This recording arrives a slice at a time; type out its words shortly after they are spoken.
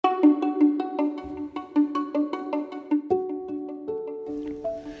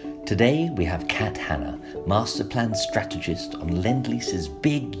Today we have Hanna, Masterplan Strategist on Lendlease's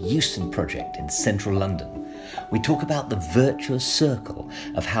big Euston Project in central London. We talk about the virtuous circle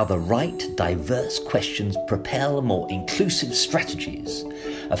of how the right, diverse questions propel more inclusive strategies,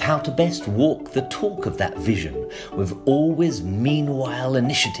 of how to best walk the talk of that vision with always meanwhile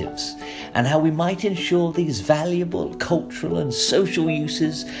initiatives, and how we might ensure these valuable cultural and social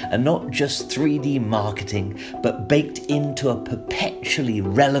uses are not just 3D marketing, but baked into a perpetually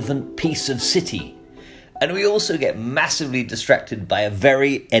relevant piece of city. And we also get massively distracted by a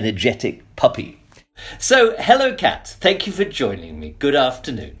very energetic puppy. So, hello Kat, thank you for joining me. Good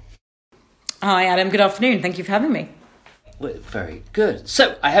afternoon. Hi Adam, good afternoon. Thank you for having me. Well, very good.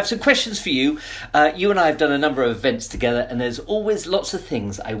 So, I have some questions for you. You and I have done a number of events together, and there's always lots of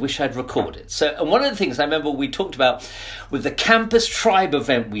things I wish I'd recorded. So, and one of the things I remember we talked about with the Campus Tribe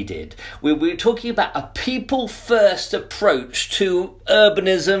event we did, we were talking about a people-first approach to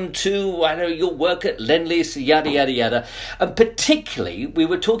urbanism, to, I know, your work at Lendlease, yada, yada, yada. And particularly, we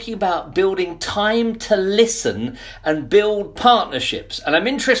were talking about building time to listen and build partnerships. And I'm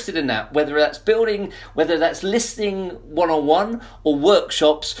interested in that, whether that's listening one-on-one or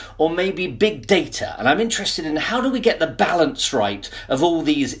workshops or maybe big data. And I'm interested in how do we get the balance right of all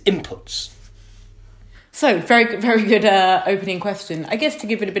these inputs? So, very, very good opening question. I guess to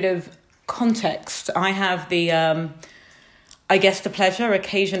give it a bit of context, I have the pleasure,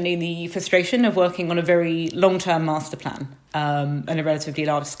 occasionally the frustration of working on a very long-term master plan and a relatively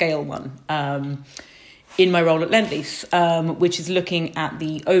large-scale one in my role at Lendlease, which is looking at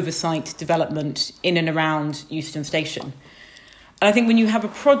the oversight development in and around Euston Station. And I think when you have a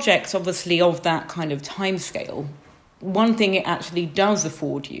project, obviously, of that kind of timescale, one thing it actually does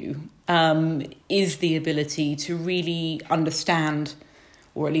afford you is the ability to really understand,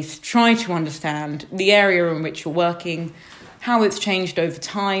 or at least try to understand, the area in which you're working, how it's changed over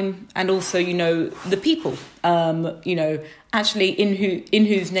time, and also, the people, actually in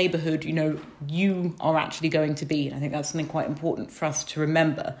whose neighbourhood, you are actually going to be. And I think that's something quite important for us to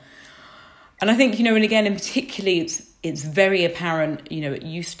remember. And I think, and again, in particularly, it's very apparent, at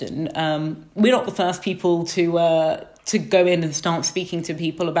Euston, we're not the first people to go in and start speaking to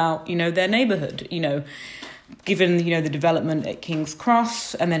people about, their neighbourhood, given, the development at King's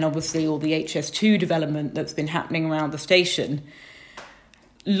Cross, and then obviously all the HS2 development that's been happening around the station.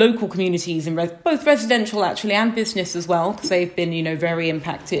 Local communities, and both residential actually and business as well, because they've been, very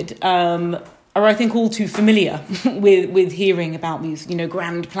impacted, are I think all too familiar with hearing about these,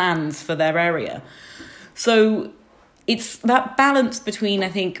 grand plans for their area. So it's that balance between, I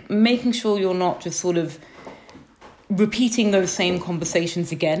think, making sure you're not just sort of repeating those same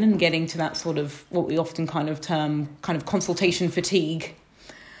conversations again and getting to that sort of what we often term consultation fatigue,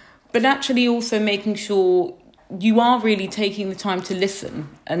 but actually also making sure you are really taking the time to listen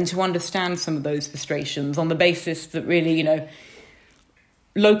and to understand some of those frustrations on the basis that really,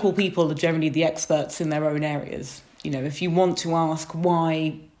 local people are generally the experts in their own areas. If you want to ask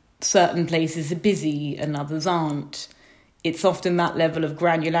why certain places are busy and others aren't, it's often that level of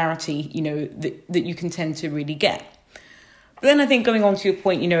granularity, that you can tend to really get. But then I think going on to your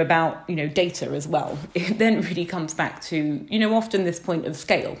point, about, data as well, it then really comes back to, often this point of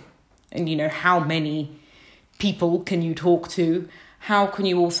scale and, how many people can you talk to? How can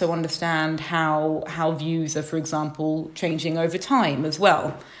you also understand how views are, for example, changing over time as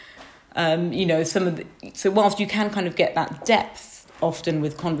well? So whilst you can kind of get that depth often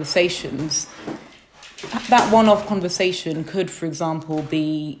with conversations, that one-off conversation could, for example,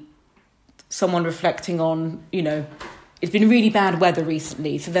 be someone reflecting on, it's been really bad weather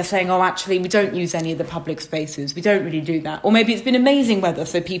recently, so they're saying, actually, we don't use any of the public spaces. We don't really do that. Or maybe it's been amazing weather,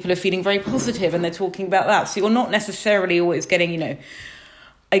 so people are feeling very positive and they're talking about that. So you're not necessarily always getting,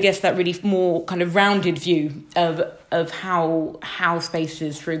 I guess that really more kind of rounded view of how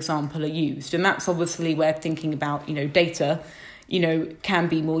spaces, for example, are used. And that's obviously where thinking about, data, can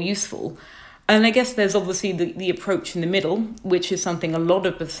be more useful. And I guess there's obviously the approach in the middle, which is something a lot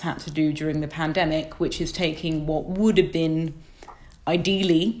of us had to do during the pandemic, which is taking what would have been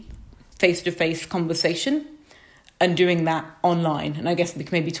ideally face-to-face conversation and doing that online. And I guess we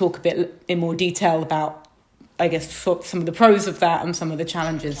can maybe talk a bit in more detail about, I guess, some of the pros of that and some of the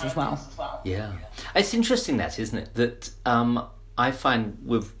challenges as well. Yeah. It's interesting that, isn't it? That I find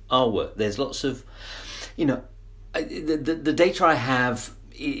with our work, there's lots of, the data I have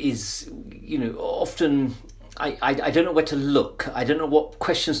is, often I don't know where to look. I don't know what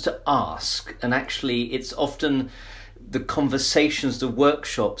questions to ask. And actually, it's often the conversations, the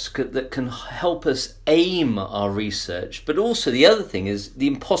workshops that can help us aim our research. But also the other thing is the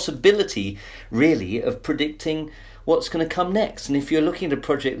impossibility, really, of predicting what's going to come next. And if you're looking at a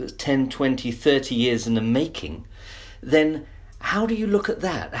project that's 10, 20, 30 years in the making, then how do you look at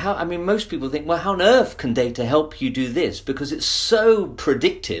that? Most people think, well, how on earth can data help you do this? Because it's so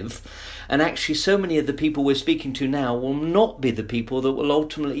predictive, and actually so many of the people we're speaking to now will not be the people that will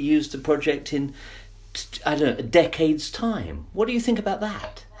ultimately use the project in, I don't know, a decade's time. What do you think about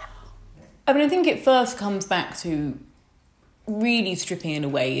that? I think it first comes back to really stripping it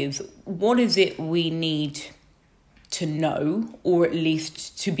away is what is it we need to know, or at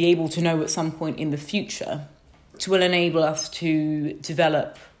least to be able to know at some point in the future, to will enable us to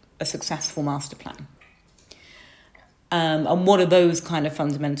develop a successful master plan. And what are those kind of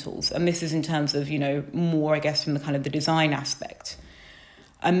fundamentals? And this is in terms of, more, I guess, from the kind of the design aspect.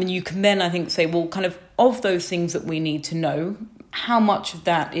 And you can then, I think, say, well, kind of those things that we need to know, how much of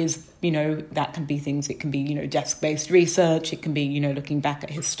that is, that can be things, it can be, desk-based research, it can be, looking back at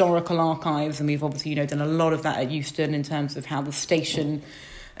historical archives. And we've obviously, done a lot of that at Euston in terms of how the station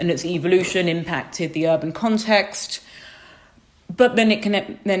and its evolution impacted the urban context. But then it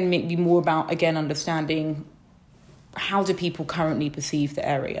can then be more about, again, understanding how do people currently perceive the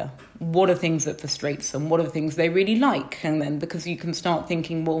area? What are things that frustrates them? What are things they really like? And then because you can start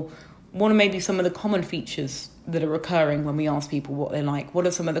thinking, well, what are maybe some of the common features that are occurring when we ask people what they like? What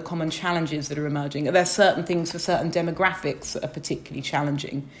are some of the common challenges that are emerging? Are there certain things for certain demographics that are particularly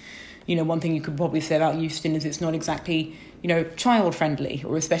challenging? One thing you could probably say about Euston is it's not exactly, child-friendly,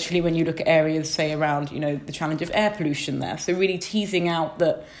 or especially when you look at areas, say, around, the challenge of air pollution there. So really teasing out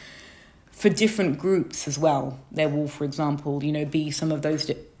that for different groups as well, there will, for example, be some of those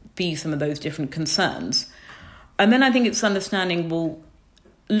different concerns. And then I think it's understanding, well,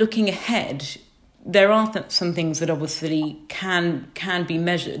 looking ahead, there are some things that obviously can be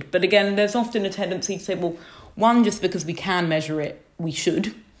measured. But again, there's often a tendency to say, well, one, just because we can measure it, we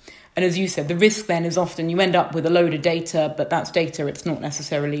should. And as you said, the risk then is often you end up with a load of data, but that's data, it's not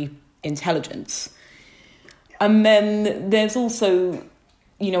necessarily intelligence. And then there's also,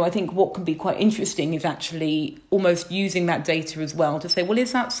 I think what can be quite interesting is actually almost using that data as well to say, well,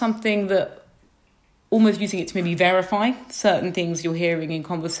 is that something that, almost using it to maybe verify certain things you're hearing in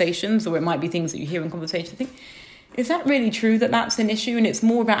conversations, or it might be things that you hear in conversations. I think, is that really true that that's an issue? And it's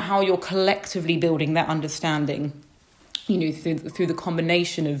more about how you're collectively building that understanding, through the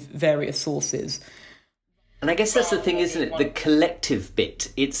combination of various sources. And I guess that's the thing, isn't it? The collective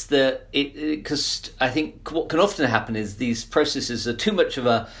bit. It's because I think what can often happen is these processes are too much of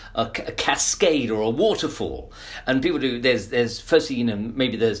a cascade or a waterfall, and people do. There's firstly,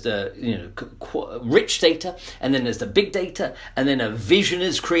 maybe there's the rich data, and then there's the big data, and then a vision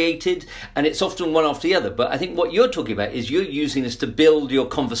is created, and it's often one after the other. But I think what you're talking about is you're using this to build your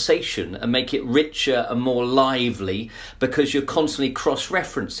conversation and make it richer and more lively because you're constantly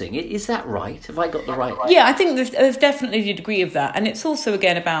cross-referencing. Is that right? Have I got the right? Yeah, I think there's definitely a degree of that. And it's also,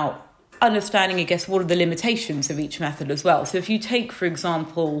 again, about understanding, I guess, what are the limitations of each method as well. So if you take, for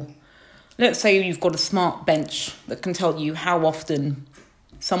example, let's say you've got a smart bench that can tell you how often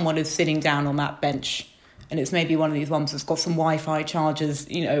someone is sitting down on that bench. And it's maybe one of these ones that's got some Wi-Fi chargers,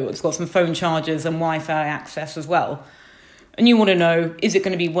 it's got some phone chargers and Wi-Fi access as well. And you want to know, is it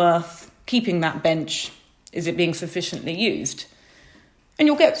going to be worth keeping that bench? Is it being sufficiently used? And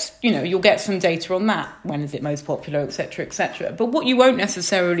you'll get some data on that. When is it most popular, et cetera, et cetera. But what you won't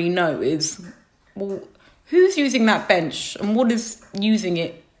necessarily know is, well, who's using that bench and what does using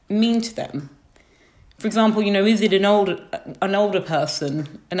it mean to them? For example, is it an older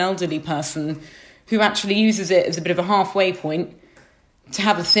person, an elderly person who actually uses it as a bit of a halfway point to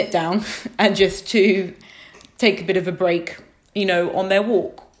have a sit down and just to take a bit of a break, on their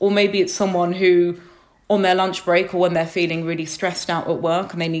walk? Or maybe it's someone who, on their lunch break or when they're feeling really stressed out at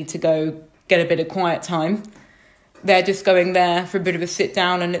work and they need to go get a bit of quiet time, they're just going there for a bit of a sit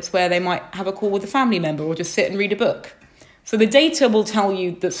down, and it's where they might have a call with a family member or just sit and read a book. So the data will tell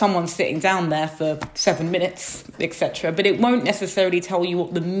you that someone's sitting down there for 7 minutes, etc., but it won't necessarily tell you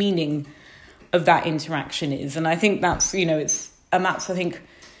what the meaning of that interaction is. And I think that's,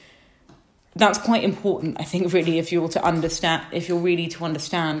 that's quite important, I think, really, if you're really to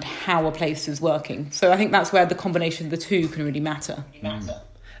understand how a place is working. So I think that's where the combination of the two can really matter.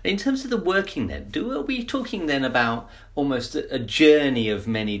 In terms of the working then, are we talking then about almost a journey of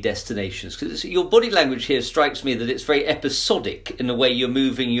many destinations? Because your body language here strikes me that it's very episodic in the way you're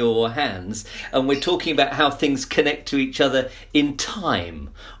moving your hands, and we're talking about how things connect to each other in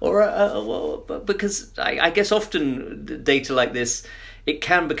time. Because I guess often data like this, it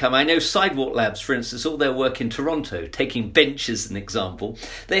can become, I know Sidewalk Labs, for instance, all their work in Toronto, taking benches as an example,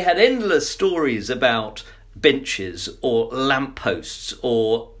 they had endless stories about benches or lampposts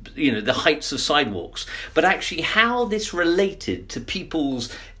or the heights of sidewalks, but actually how this related to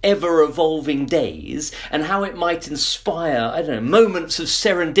people's ever-evolving days and how it might inspire, I don't know, moments of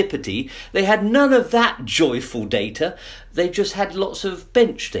serendipity. They had none of that joyful data. They just had lots of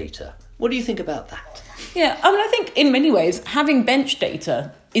bench data. What do you think about that? Yeah, I mean, I think in many ways having bench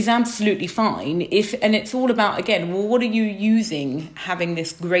data is absolutely fine and it's all about, again, well, what are you using having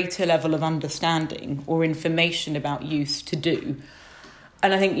this greater level of understanding or information about use to do?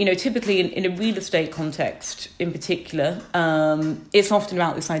 And I think, typically in a real estate context in particular, it's often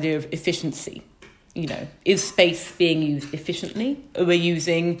about this idea of efficiency. Is space being used efficiently? Are we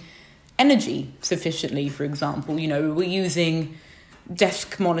using energy sufficiently, for example? Are we using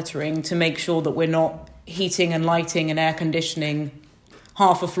desk monitoring to make sure that we're not heating and lighting and air conditioning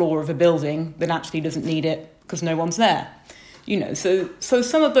half a floor of a building that actually doesn't need it because no one's there? So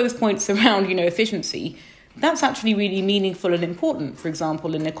some of those points around, efficiency, that's actually really meaningful and important, for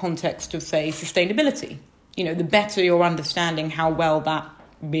example, in the context of, say, sustainability. The better you're understanding how well that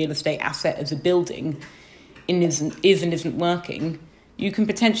real estate asset as a building is and isn't working, you can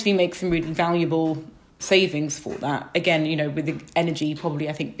potentially make some really valuable savings for that. Again, with the energy probably,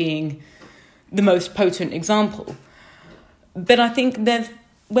 I think, being the most potent example. But I think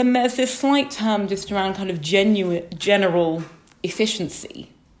when there's this slight term just around kind of general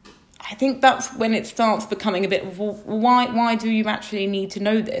efficiency, I think that's when it starts becoming a bit of, well, why do you actually need to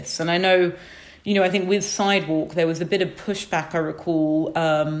know this? And I know, I think with Sidewalk, there was a bit of pushback, I recall,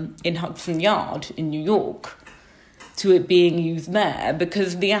 in Hudson Yard in New York to it being used there,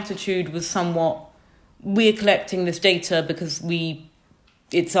 because the attitude was somewhat, we're collecting this data because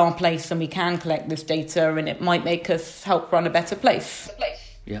it's our place and we can collect this data and it might make us help run a better place.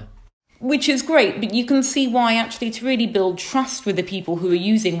 Yeah. Which is great, but you can see why actually to really build trust with the people who are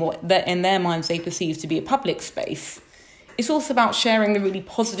using what that in their minds they perceive to be a public space, it's also about sharing the really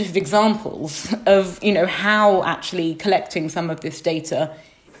positive examples of, how actually collecting some of this data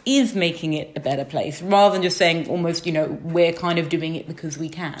is making it a better place, rather than just saying almost, we're kind of doing it because we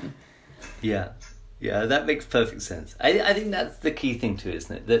can. Yeah, that makes perfect sense. I think that's the key thing too,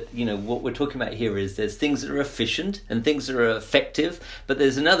 isn't it? That, what we're talking about here is there's things that are efficient and things that are effective, but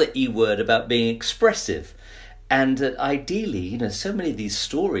there's another E word about being expressive. And ideally, so many of these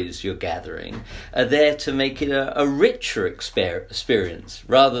stories you're gathering are there to make it a richer experience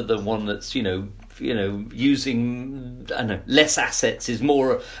rather than one that's, using less assets is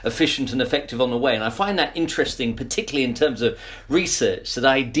more efficient and effective on the way. And I find that interesting, particularly in terms of research, that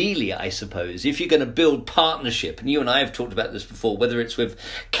ideally, I suppose, if you're going to build partnership, and you and I have talked about this before, whether it's with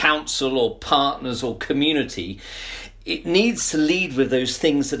council or partners or community, it needs to lead with those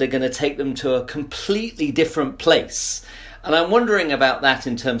things that are going to take them to a completely different place. And I'm wondering about that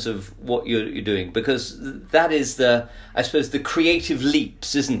in terms of what you're doing, because that is the creative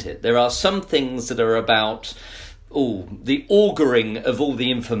leaps, isn't it? There are some things that are about the auguring of all the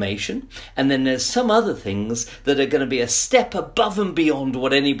information, and then there's some other things that are going to be a step above and beyond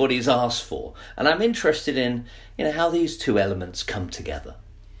what anybody's asked for. And I'm interested in, how these two elements come together.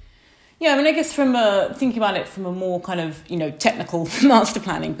 Yeah, I mean, I guess from thinking about it from a more kind of, technical master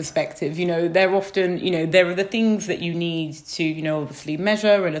planning perspective, they're often, there are the things that you need to, obviously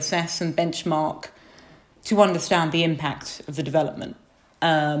measure and assess and benchmark to understand the impact of the development.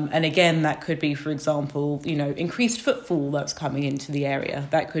 And again, that could be, for example, increased footfall that's coming into the area.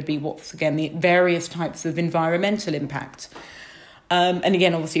 That could be the various types of environmental impact. And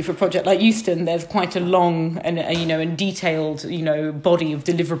again, obviously, for a project like Euston, there's quite a long and detailed, body of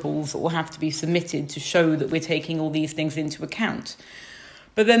deliverables that will have to be submitted to show that we're taking all these things into account.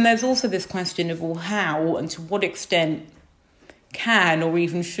 But then there's also this question of, well, how and to what extent can or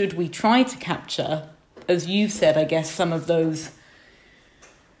even should we try to capture, as you said, I guess, some of those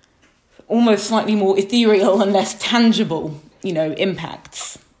almost slightly more ethereal and less tangible,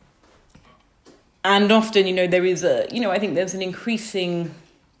 impacts. And often, there is I think there's an increasing,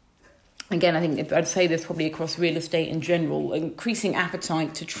 again, I think I'd say this probably across real estate in general, increasing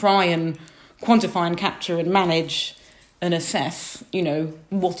appetite to try and quantify and capture and manage and assess,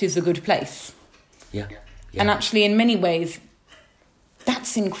 what is a good place. Yeah. And actually, in many ways,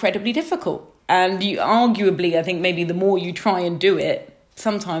 that's incredibly difficult. And arguably, I think maybe the more you try and do it,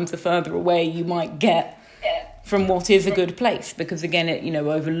 sometimes the further away you might get from what is a good place, because again it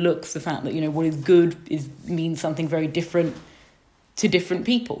overlooks the fact that what is good means something very different to different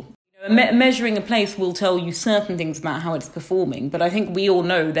people. Measuring a place will tell you certain things about how it's performing, but I think we all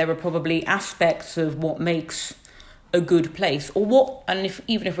know there are probably aspects of what makes a good place, or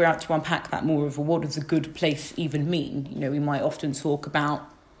even if we're out to unpack that more of what does a good place even mean. We might often talk about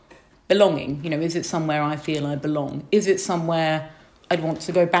belonging. Is it somewhere I feel I belong? Is it somewhere I'd want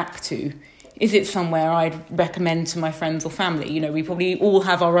to go back to? Is it somewhere I'd recommend to my friends or family? We probably all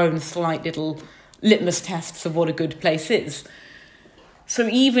have our own slight little litmus tests of what a good place is. So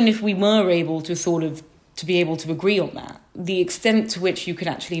even if we were able to be able to agree on that, the extent to which you could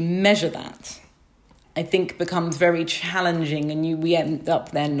actually measure that, I think, becomes very challenging, and we end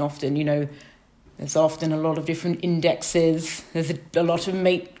up then often, there's often a lot of different indexes, there's a lot of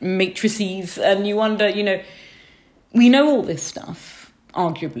matrices, and you wonder, we know all this stuff,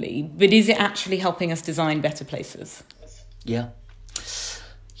 arguably, but is it actually helping us design better places? Yeah.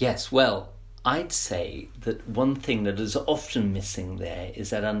 Yes, well, I'd say that one thing that is often missing there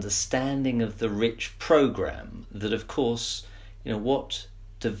is that understanding of the rich program that, of course, what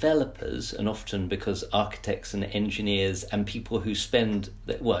developers, and often because architects and engineers and people who spend,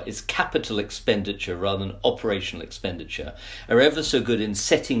 it's capital expenditure rather than operational expenditure, are ever so good in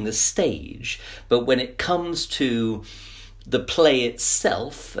setting the stage. But when it comes to the play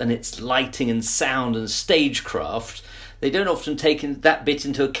itself and its lighting and sound and stagecraft, they don't often take that bit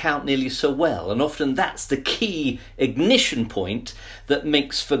into account nearly so well. And often that's the key ignition point that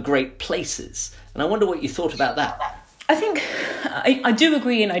makes for great places. And I wonder what you thought about that. I think I do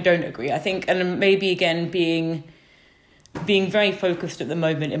agree and I don't agree. I think, and maybe again being very focused at the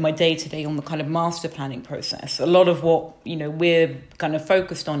moment in my day-to-day on the kind of master planning process, a lot of what we're kind of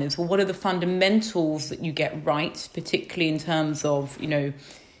focused on is, well, what are the fundamentals that you get right, particularly in terms of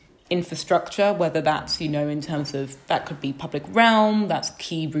infrastructure, whether that's in terms of, that could be public realm, that's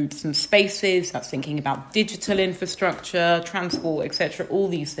key routes and spaces, that's thinking about digital infrastructure, transport, etc., all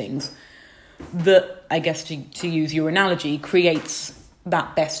these things that, I guess, to use your analogy, creates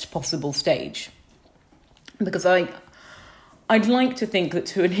that best possible stage. Because I'd like to think that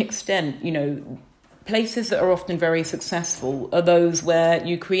to an extent, places that are often very successful are those where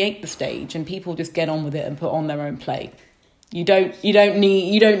you create the stage and people just get on with it and put on their own play. You don't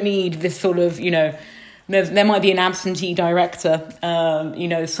need this sort of, there might be an absentee director,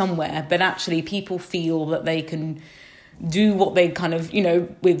 somewhere, but actually people feel that they can do what they kind of,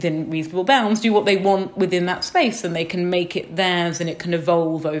 within reasonable bounds, do what they want within that space, and they can make it theirs and it can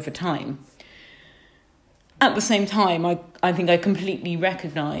evolve over time. At the same time, I think I completely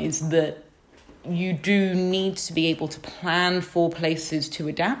recognise that you do need to be able to plan for places to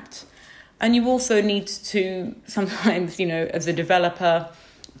adapt. And you also need to sometimes, as a developer,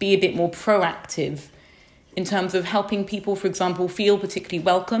 be a bit more proactive in terms of helping people, for example, feel particularly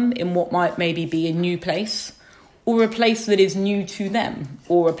welcome in what might maybe be a new place, or a place that is new to them,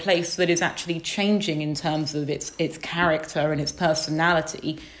 or a place that is actually changing in terms of its character and its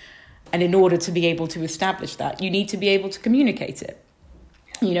personality. And in order to be able to establish that, you need to be able to communicate it.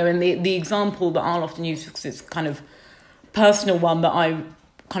 And the example that I'll often use, because it's kind of personal one that I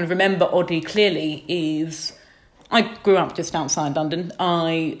kind of remember oddly clearly, is I grew up just outside London.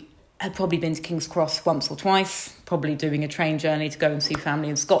 I had probably been to King's Cross once or twice, probably doing a train journey to go and see family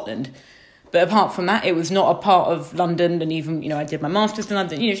in Scotland. But apart from that, it was not a part of London. And even, I did my master's in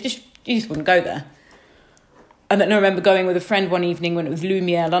London, you just wouldn't go there. And then I remember going with a friend one evening when it was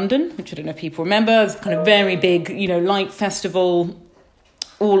Lumiere London, which I don't know if people remember. It was kind of very big, light festival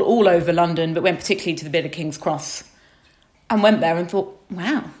all over London, but went particularly to the bit of King's Cross. And went there and thought,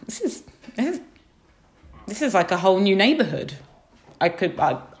 wow, this is like a whole new neighbourhood.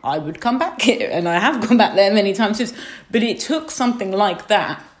 I would come back here, and I have gone back there many times since. But it took something like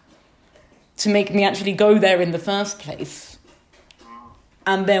that to make me actually go there in the first place.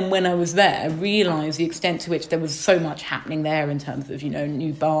 And then when I was there, I realised the extent to which there was so much happening there in terms of,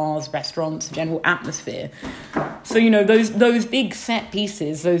 new bars, restaurants, general atmosphere. So, those big set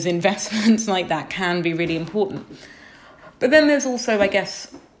pieces, those investments like that can be really important. But then there's also, I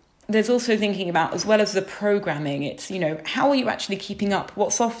guess, thinking about, as well as the programming, it's, how are you actually keeping up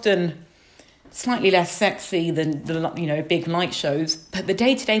what's often slightly less sexy than the, big light shows, but the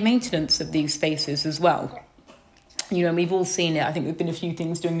day-to-day maintenance of these spaces as well. And we've all seen it. I think there've been a few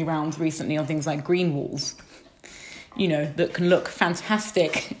things doing the rounds recently on things like green walls, that can look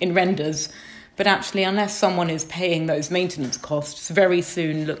fantastic in renders, but actually, unless someone is paying those maintenance costs, very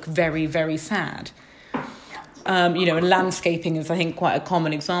soon look very, very sad. And landscaping is, I think, quite a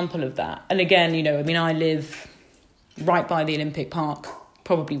common example of that. And again, I live right by the Olympic Park,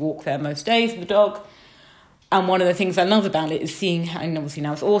 probably walk there most days with the dog. And one of the things I love about it is seeing, and obviously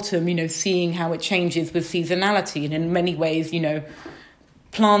now it's autumn, seeing how it changes with seasonality. And in many ways,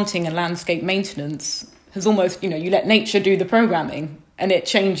 planting and landscape maintenance has almost, you let nature do the programming and it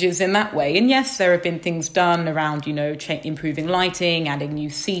changes in that way. And yes, there have been things done around, improving lighting, adding new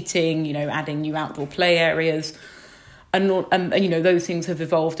seating, adding new outdoor play areas. And those things have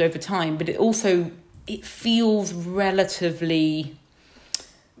evolved over time. But it feels relatively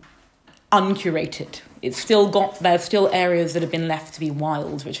uncurated. There's still areas that have been left to be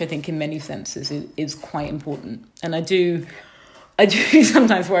wild, which I think in many senses is quite important. And I do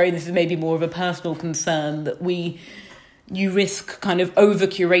sometimes worry, this is maybe more of a personal concern, that you risk kind of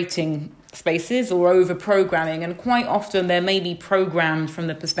over-curating spaces or over-programming, and quite often they're maybe programmed from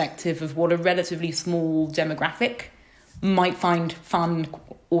the perspective of what a relatively small demographic might find fun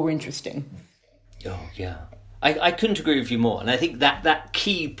or interesting. Oh, yeah. I couldn't agree with you more. And I think that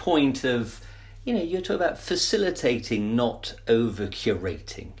key point of, you're talking about facilitating, not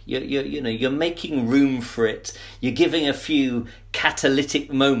over-curating. You're making room for it. You're giving a few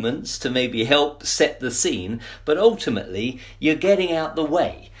catalytic moments to maybe help set the scene, but ultimately you're getting out the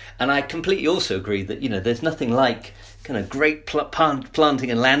way. And I completely also agree that, there's nothing like kind of great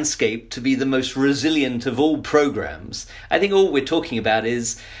planting and landscape to be the most resilient of all programs. I think all we're talking about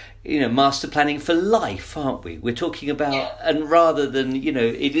is, master planning for life, aren't we? We're talking about, and rather than,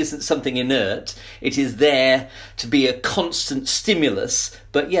 it isn't something inert, it is there to be a constant stimulus,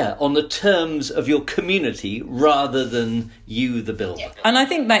 but on the terms of your community rather than you, the builder. And I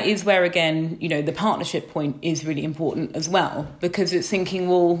think that is where, again, the partnership point is really important as well, because it's thinking,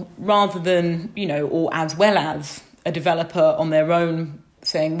 well, rather than, or as well as a developer on their own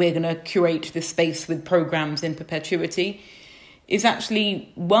saying, we're going to curate this space with programs in perpetuity, is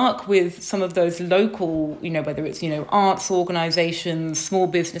actually work with some of those local, whether it's, arts organisations, small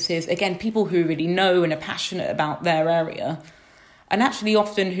businesses, again, people who really know and are passionate about their area, and actually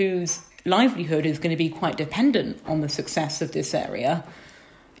often whose livelihood is going to be quite dependent on the success of this area.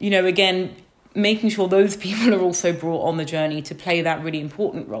 Again, making sure those people are also brought on the journey to play that really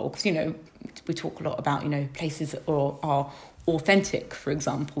important role. Because, we talk a lot about, places that are authentic, for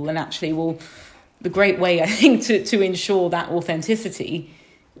example, and actually, the great way, I think, to ensure that authenticity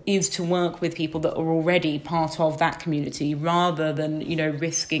is to work with people that are already part of that community, rather than,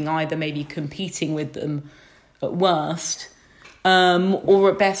 risking either maybe competing with them at worst, or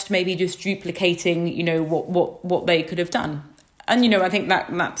at best maybe just duplicating, what they could have done. And, I think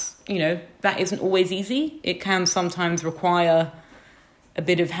that's, that isn't always easy. It can sometimes require a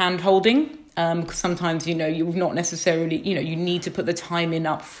bit of hand-holding. Because sometimes, you've not necessarily, you need to put the time in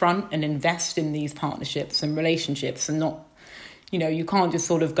up front and invest in these partnerships and relationships, and not, you can't just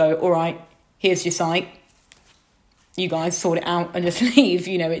sort of go, all right, here's your site, you guys sort it out and just leave.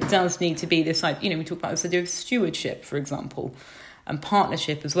 It does need to be this, we talk about this idea of stewardship, for example, and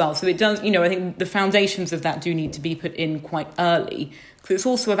partnership as well. So it does, I think the foundations of that do need to be put in quite early, because it's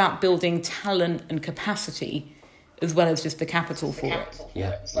also about building talent and capacity as well as just the capital for it.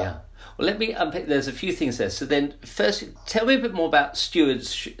 Yeah. Well, let me unpick. There's a few things there. So then, first, tell me a bit more about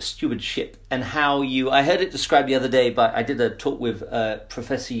stewardship and how I heard it described the other day. But I did a talk with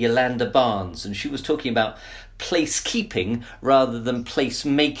Professor Yolanda Barnes, and she was talking about placekeeping rather than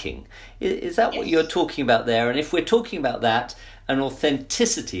placemaking. Is that what you're talking about there? And if we're talking about that and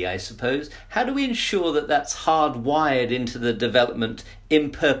authenticity, I suppose, how do we ensure that that's hardwired into the development in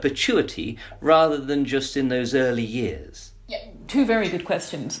perpetuity rather than just in those early years? Two very good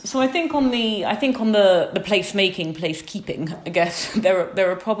questions. So I think on the placemaking, placekeeping, I guess there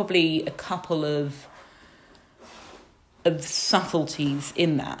are probably a couple of subtleties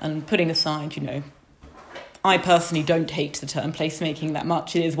in that. And putting aside, I personally don't hate the term placemaking that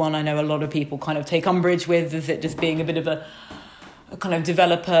much. It is one I know a lot of people kind of take umbrage with, as it just being a bit of a kind of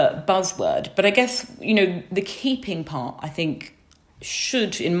developer buzzword. But I guess, the keeping part, I think,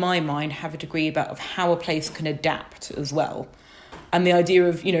 should, in my mind, have a degree of how a place can adapt as well. And the idea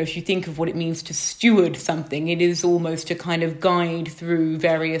of, if you think of what it means to steward something, it is almost to kind of guide through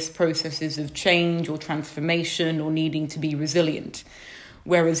various processes of change or transformation or needing to be resilient.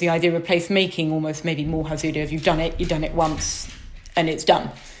 Whereas the idea of placemaking almost maybe more has the idea of you've done it once and it's done,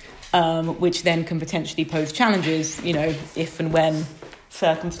 which then can potentially pose challenges, if and when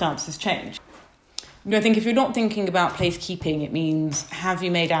circumstances change. I think if you're not thinking about placekeeping, it means, have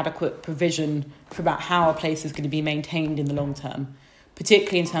you made adequate provision for about how a place is going to be maintained in the long term,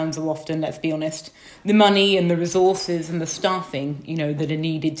 particularly in terms of often, let's be honest, the money and the resources and the staffing, that are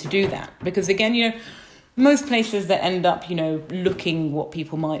needed to do that. Because again, most places that end up, looking what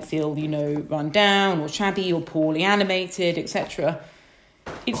people might feel, run down or shabby or poorly animated, etc.,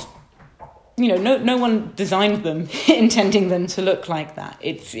 it's no one designed them intending them to look like that.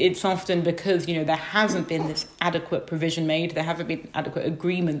 It's often because, there hasn't been this adequate provision made. There haven't been adequate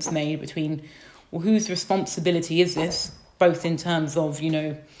agreements made between, well, whose responsibility is this, both in terms of,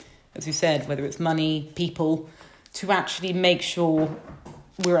 as you said, whether it's money, people, to actually make sure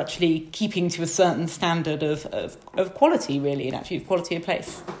we're actually keeping to a certain standard of quality, really, and actually quality of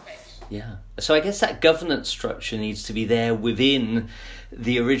place. Yeah. So I guess that governance structure needs to be there within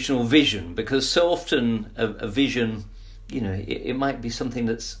the original vision, because so often a vision, it might be something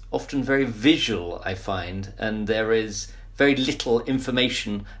that's often very visual, I find, and there is very little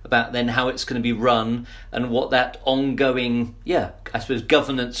information about then how it's going to be run and what that ongoing, I suppose,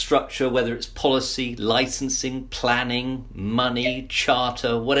 governance structure, whether it's policy, licensing, planning, money,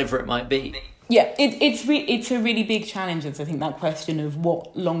 charter, whatever it might be. Yeah, it's a really big challenge, I think, that question of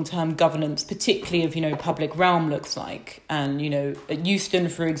what long-term governance, particularly of, public realm looks like. And, at Euston,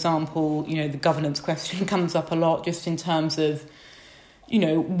 for example, the governance question comes up a lot just in terms of,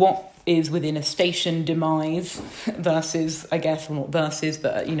 what is within a station demise versus, I guess, well, not versus,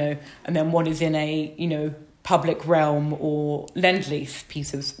 but, and then what is in a, public realm or Lendlease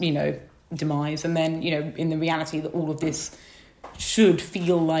piece of, demise. And then, in the reality that all of this should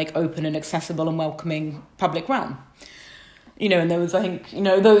feel like open and accessible and welcoming public realm. And there was, I think,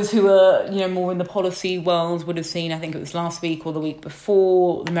 those who are, more in the policy world would have seen, I think it was last week or the week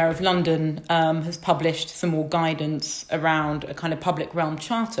before, the Mayor of London has published some more guidance around a kind of public realm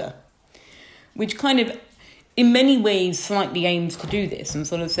charter, which kind of, in many ways, slightly aims to do this and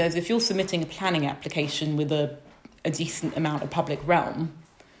sort of says, if you're submitting a planning application with a decent amount of public realm,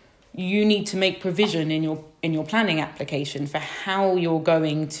 you need to make provision in your planning application for how you're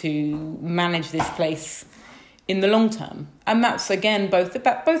going to manage this place in the long term. And that's, again, both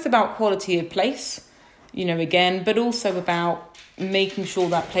about quality of place, but also about making sure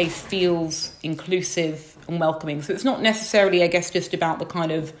that place feels inclusive and welcoming. So it's not necessarily, I guess, just about the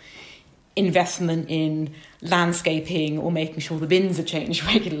kind of investment in landscaping or making sure the bins are changed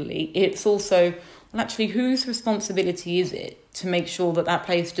regularly. It's also, well, actually, whose responsibility is it to make sure that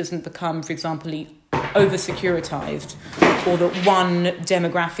place doesn't become, for example, over-securitized, or that one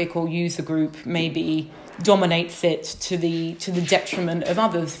demographic or user group maybe dominates it to the detriment of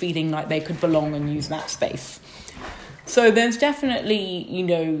others feeling like they could belong and use that space. So there's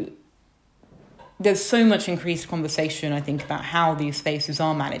definitely, there's so much increased conversation, I think, about how these spaces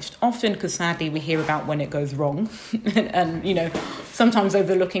are managed. Often, because sadly we hear about when it goes wrong, and sometimes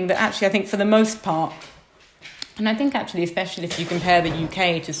overlooking that actually, I think for the most part, and I think actually, especially if you compare the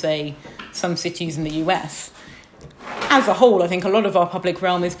UK to, say, some cities in the US, as a whole, I think a lot of our public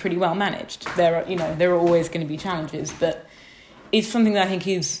realm is pretty well managed. There are always going to be challenges, but it's something that I think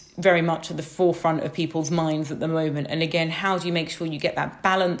is very much at the forefront of people's minds at the moment. And again, how do you make sure you get that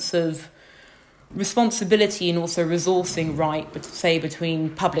balance of responsibility and also resourcing right, but say between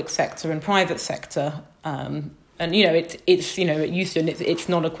public sector and private sector? And it's at Euston, it's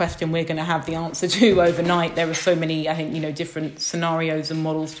not a question we're going to have the answer to overnight. There are so many, I think, different scenarios and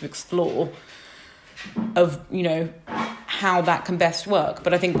models to explore of, how that can best work.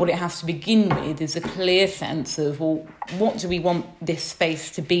 But I think what it has to begin with is a clear sense of, well, what do we want this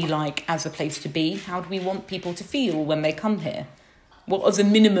space to be like as a place to be? How do we want people to feel when they come here? What as a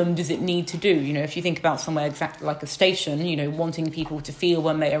minimum does it need to do? If you think about somewhere exactly like a station, wanting people to feel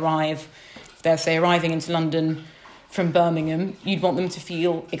when they arrive, if they're, say, arriving into London from Birmingham, you'd want them to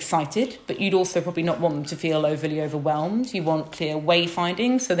feel excited, but you'd also probably not want them to feel overly overwhelmed. You want clear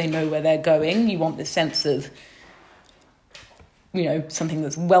wayfinding so they know where they're going. You want this sense of, something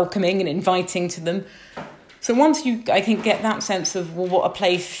that's welcoming and inviting to them. So once you, I think, get that sense of, well, what a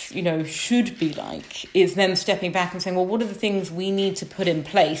place, should be like, is then stepping back and saying, well, what are the things we need to put in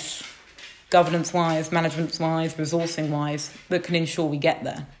place, governance-wise, management-wise, resourcing-wise, that can ensure we get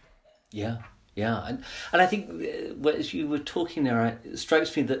there? Yeah. Yeah, and I think as you were talking there, it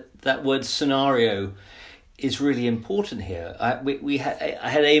strikes me that word scenario is really important here. I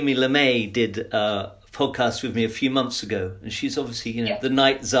had Amy LeMay did a podcast with me a few months ago, and she's obviously the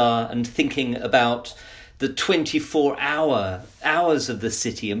night czar and thinking about the 24 hours of the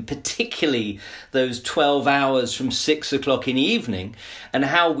city, and particularly those 12 hours from 6 o'clock in the evening, and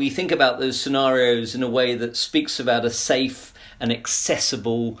how we think about those scenarios in a way that speaks about a safe and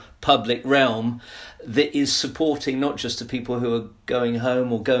accessible public realm that is supporting not just the people who are going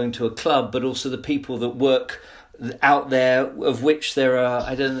home or going to a club, but also the people that work out there, of which there are,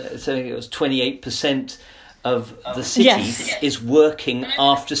 I think it was 28% of the city is working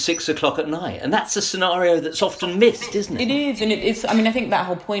after 6 o'clock at night. And that's a scenario that's often missed, isn't it? It is. And it's, I think that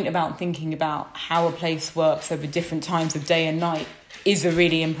whole point about thinking about how a place works over different times of day and night is a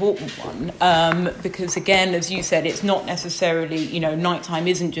really important one, because again, as you said, it's not necessarily, nighttime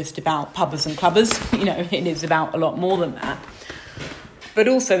isn't just about pubbers and clubbers, it is about a lot more than that. But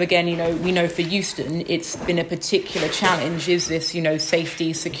also, again, we know for Euston, it's been a particular challenge, is this,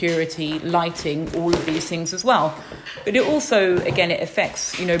 safety, security, lighting, all of these things as well. But it also, again, it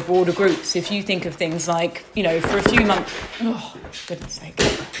affects, broader groups. If you think of things like, for a few months, oh, goodness sake.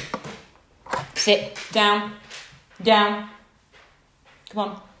 Sit. Down. Down. Come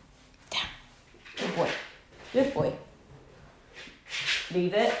on. Down. Good boy. Good boy.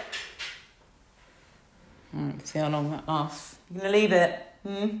 Leave it. See how long that lasts. You're going to leave it?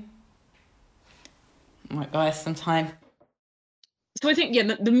 Might buy us some time. So I think,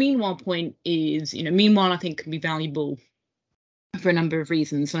 the meanwhile point is, meanwhile I think can be valuable for a number of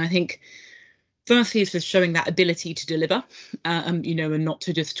reasons. And I think firstly is just showing that ability to deliver, and not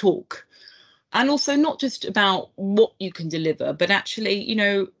to just talk. And also not just about what you can deliver, but actually,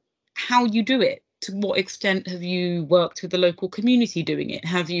 how you do it. To what extent have you worked with the local community doing it?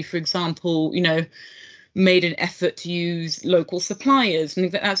 Have you, for example, made an effort to use local suppliers and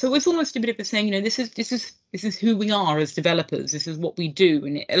things like that? So it's almost a bit of a saying, this is who we are as developers. This is what we do,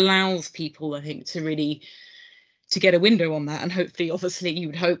 and it allows people, I think, to get a window on that, and hopefully, obviously, you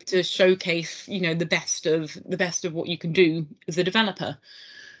would hope to showcase, the best of what you can do as a developer.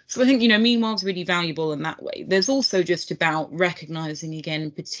 So I think, meanwhile is really valuable in that way. There's also just about recognizing, again,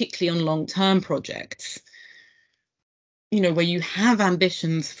 particularly on long-term projects, where you have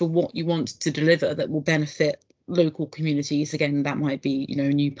ambitions for what you want to deliver that will benefit local communities. Again, that might be,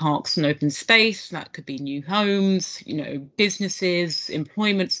 new parks and open space, that could be new homes, businesses,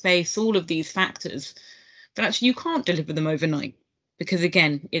 employment space, all of these factors. But actually you can't deliver them overnight because,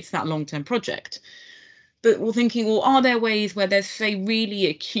 again, it's that long-term project. But we're thinking, well, are there ways where there's, say, really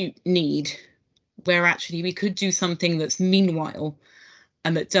acute need where actually we could do something that's meanwhile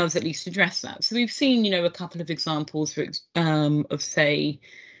and that does at least address that? So we've seen, a couple of examples of, say,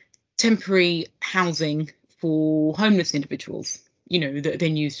 temporary housing for homeless individuals, that have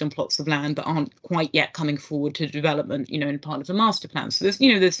been used on plots of land but aren't quite yet coming forward to development, in part of the master plan. So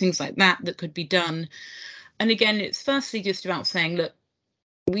there's things like that could be done. And again, it's firstly just about saying, look,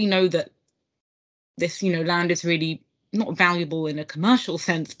 we know that this, land is really not valuable in a commercial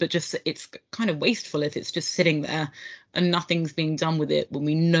sense, but just it's kind of wasteful if it's just sitting there and nothing's being done with it, when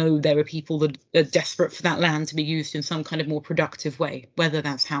we know there are people that are desperate for that land to be used in some kind of more productive way, whether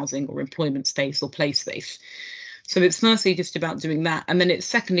that's housing or employment space or play space. So it's firstly just about doing that. And then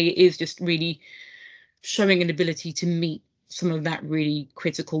secondly, it is just really showing an ability to meet some of that really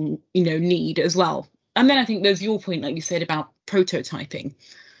critical, need as well. And then I think there's your point, like you said, about prototyping.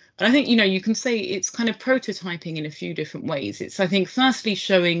 And I think, you can say it's kind of prototyping in a few different ways. It's, I think, firstly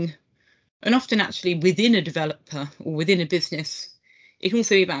showing, and often actually within a developer or within a business, it can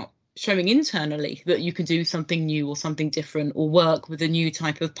also be about showing internally that you can do something new or something different, or work with a new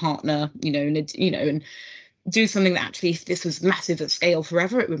type of partner, and do something that actually, if this was massive at scale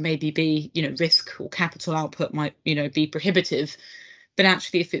forever, it would maybe be, risk or capital output might, be prohibitive. But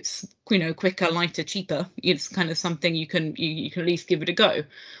actually, if it's, quicker, lighter, cheaper, it's kind of something you can at least give it a go.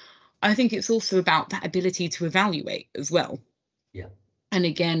 I think it's also about that ability to evaluate as well. Yeah. And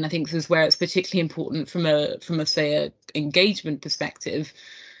again, I think this is where it's particularly important from a say, a engagement perspective,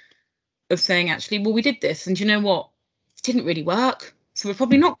 of saying, actually, well, we did this, and you know what? It didn't really work. So we're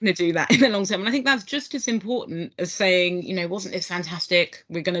probably not going to do that in the long term. And I think that's just as important as saying, wasn't this fantastic?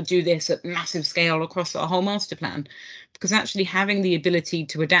 We're going to do this at massive scale across our whole master plan. Because actually having the ability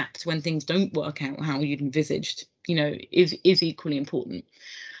to adapt when things don't work out how you'd envisaged, is equally important.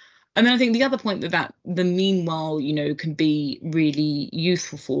 And then I think the other point that the meanwhile, can be really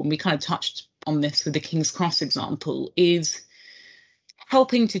useful for, and we kind of touched on this with the King's Cross example, is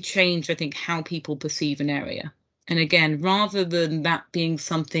helping to change, I think, how people perceive an area. And again, rather than that being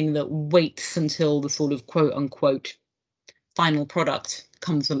something that waits until the sort of quote unquote final product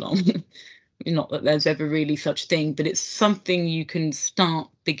comes along, not that there's ever really such thing, but it's something you can start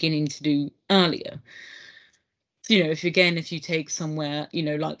beginning to do earlier. If you take somewhere,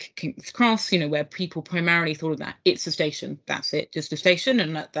 like King's Cross, where people primarily thought of that, it's a station, that's it, just a station,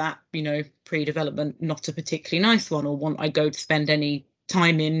 and at that, pre-development, not a particularly nice one, or one I go to spend any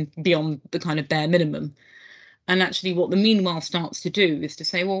time in beyond the kind of bare minimum. And actually what the meanwhile starts to do is to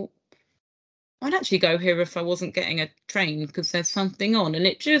say, well, I'd actually go here if I wasn't getting a train because there's something on. And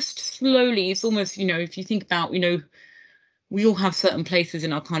it just slowly, it's almost, if you think about, we all have certain places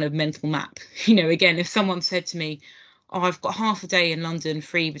in our kind of mental map. Again, if someone said to me, oh, I've got half a day in London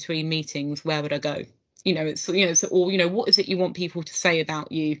free between meetings, where would I go? Or, what is it you want people to say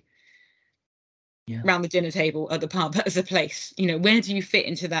about you around the dinner table at the pub as a place? Where do you fit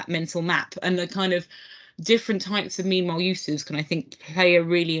into that mental map? And the kind of different types of meanwhile uses can, I think, play a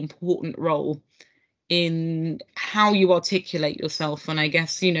really important role in how you articulate yourself, and I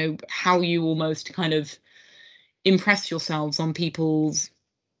guess, how you almost kind of impress yourselves on people's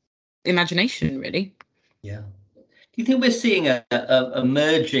imagination, really. Yeah. Do you think we're seeing a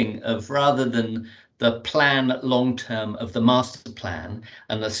merging of, rather than the plan long term of the master plan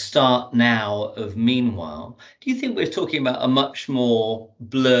and the start now of meanwhile, do you think we're talking about a much more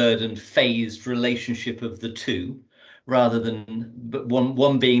blurred and phased relationship of the two, rather than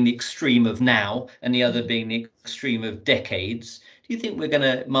one being the extreme of now and the other being the extreme of decades? Do you think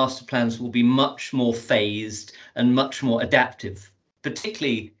master plans will be much more phased and much more adaptive,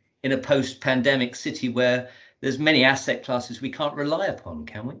 particularly in a post-pandemic city where there's many asset classes we can't rely upon,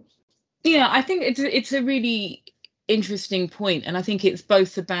 can we? Yeah, I think it's a really interesting point, and I think it's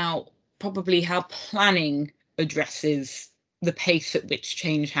both about probably how planning addresses the pace at which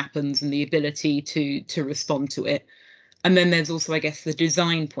change happens and the ability to respond to it. And then there's also, I guess, the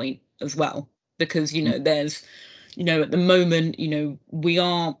design point as well, because, there's, at the moment,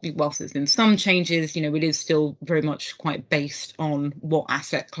 whilst there's been some changes, it is still very much quite based on what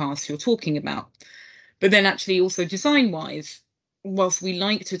asset class you're talking about. But then actually also design wise, whilst we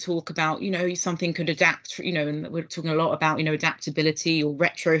like to talk about, something could adapt, and we're talking a lot about, adaptability or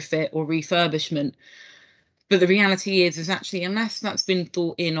retrofit or refurbishment. But the reality is actually, unless that's been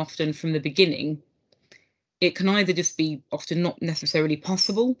thought in often from the beginning, it can either just be often not necessarily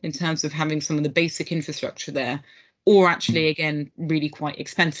possible in terms of having some of the basic infrastructure there, or actually, again, really quite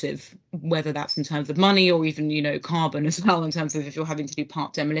expensive, whether that's in terms of money or even, carbon as well, in terms of if you're having to do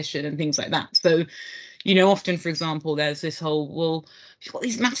part demolition and things like that. So, often, for example, there's this whole, well, you've got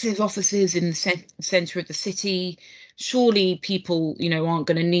these massive offices in the centre of the city. Surely people, aren't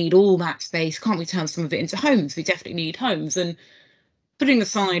going to need all that space. Can't we turn some of it into homes? We definitely need homes. And putting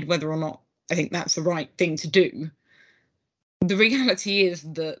aside whether or not I think that's the right thing to do, the reality is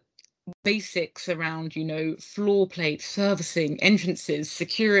that basics around, floor plates, servicing, entrances,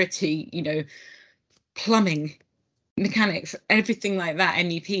 security, plumbing, mechanics, everything like that,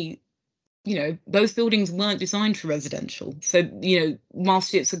 MEP, those buildings weren't designed for residential. So,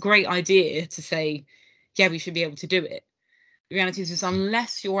 whilst it's a great idea to say, yeah, we should be able to do it, the reality is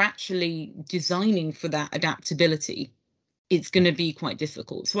unless you're actually designing for that adaptability, it's going to be quite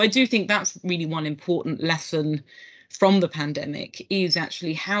difficult. So I do think that's really one important lesson from the pandemic, is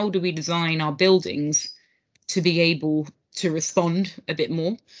actually how do we design our buildings to be able to respond a bit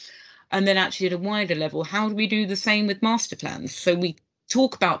more? And then actually at a wider level, how do we do the same with master plans? So we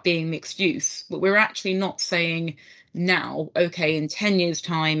talk about being mixed use, but we're actually not saying now, okay, in 10 years'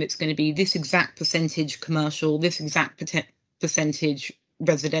 time, it's going to be this exact percentage commercial, this exact percentage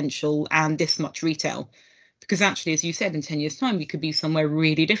residential, and this much retail. Because actually, as you said, in 10 years' time, we could be somewhere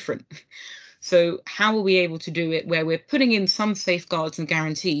really different. So how are we able to do it where we're putting in some safeguards and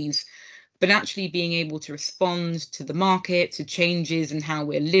guarantees, but actually being able to respond to the market, to changes in how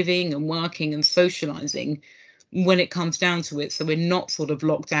we're living and working and socializing when it comes down to it, so we're not sort of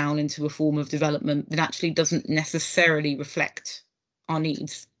locked down into a form of development that actually doesn't necessarily reflect our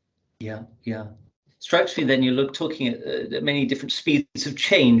needs. Yeah. Strikes me then you're talking at many different speeds of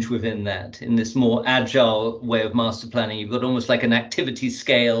change within that, in this more agile way of master planning. You've got almost like an activity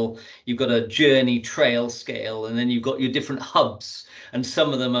scale, you've got a journey trail scale, and then you've got your different hubs. And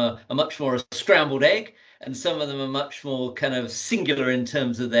some of them are much more a scrambled egg, and some of them are much more kind of singular in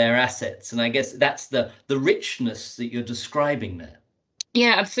terms of their assets. And I guess that's the richness that you're describing there.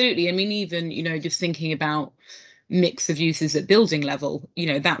 Yeah, absolutely. I mean, even, just thinking about mix of uses at building level,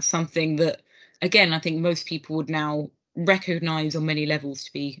 that's something that, again, I think most people would now recognise on many levels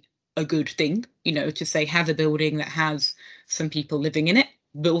to be a good thing, to say have a building that has some people living in it,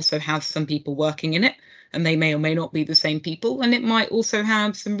 but also have some people working in it, and they may or may not be the same people. And it might also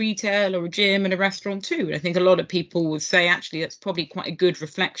have some retail or a gym and a restaurant too. And I think a lot of people would say, actually, that's probably quite a good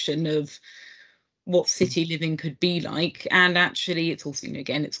reflection of what city living could be like. And actually, it's also,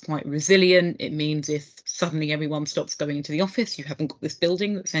 again, it's quite resilient. It means if suddenly everyone stops going into the office, you haven't got this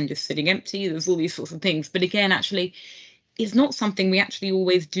building that's then just sitting empty. There's all these sorts of things. But again, actually, it's not something we actually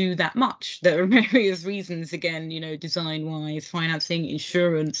always do that much. There are various reasons, again, design-wise, financing,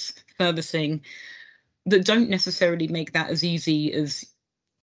 insurance, servicing, that don't necessarily make that as easy as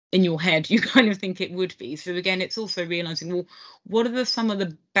in your head you kind of think it would be. So again, it's also realizing, well, what are some of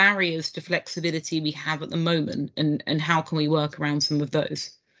the barriers to flexibility we have at the moment, and how can we work around some of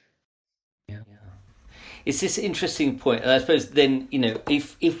those? Yeah. It's this interesting point. And I suppose then,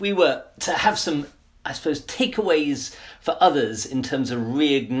 if we were to have some, I suppose, takeaways for others in terms of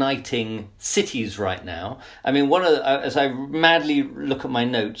reigniting cities right now. I mean, as I madly look at my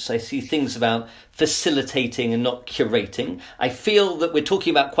notes, I see things about facilitating and not curating. I feel that we're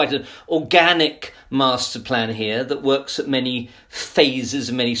talking about quite an organic master plan here that works at many phases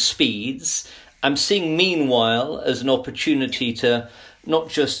and many speeds. I'm seeing meanwhile as an opportunity to not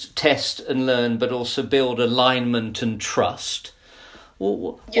just test and learn, but also build alignment and trust.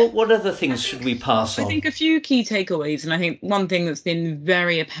 What other things should we pass on? I think a few key takeaways, and I think one thing that's been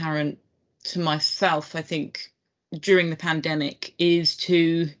very apparent to myself, I think, during the pandemic is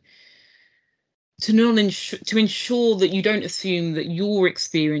to ensure that you don't assume that your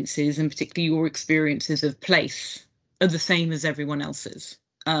experiences, and particularly your experiences of place, are the same as everyone else's.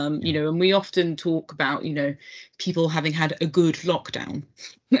 And we often talk about, people having had a good lockdown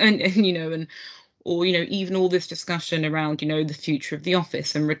or even all this discussion around, the future of the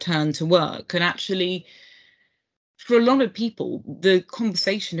office and return to work. And actually, for a lot of people, the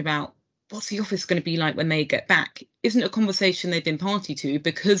conversation about what's the office going to be like when they get back isn't a conversation they've been party to,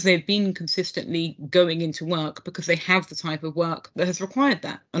 because they've been consistently going into work because they have the type of work that has required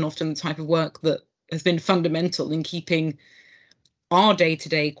that, and often the type of work that has been fundamental in keeping our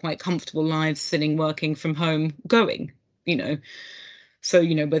day-to-day quite comfortable lives, sitting working from home, going. So,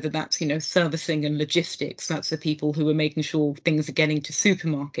 whether that's, servicing and logistics, that's the people who are making sure things are getting to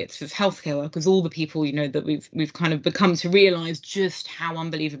supermarkets, there's healthcare workers, all the people, that we've kind of become to realize just how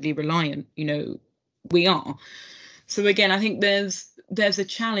unbelievably reliant, we are. So again, I think there's a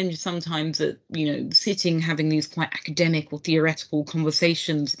challenge sometimes that, sitting, having these quite academic or theoretical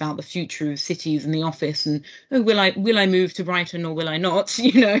conversations about the future of cities and the office, and will I move to Brighton or will I not?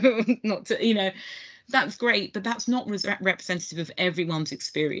 Not to, that's great, but that's not representative of everyone's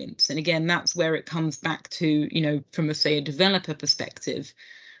experience. And again, that's where it comes back to, from a developer perspective,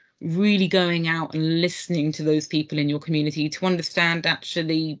 really going out and listening to those people in your community to understand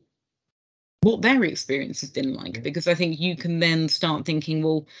actually what their experience has been like. Because I think you can then start thinking,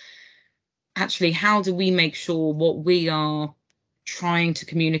 well, actually, how do we make sure what we are trying to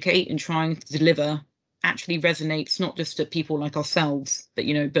communicate and trying to deliver actually resonates not just at people like ourselves, but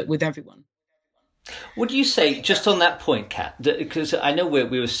with everyone. What do you say, just on that point, Kat? Because I know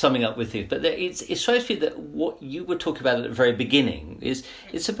we were summing up with you, but it strikes me that what you were talking about at the very beginning is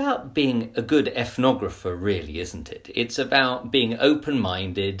it's about being a good ethnographer, really, isn't it? It's about being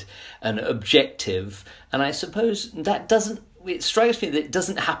open-minded and objective, and I suppose it strikes me that it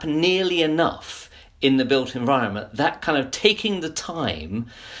doesn't happen nearly enough in the built environment, that kind of taking the time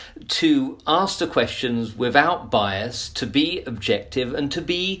to ask the questions without bias, to be objective and to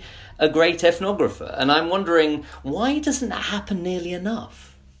be a great ethnographer. And I'm wondering, why doesn't that happen nearly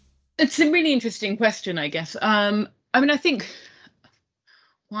enough? It's a really interesting question, I guess. I think,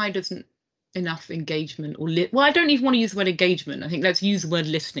 why doesn't enough engagement well, I don't even want to use the word engagement. I think let's use the word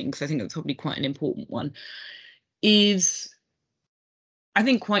listening, because I think that's probably quite an important one. I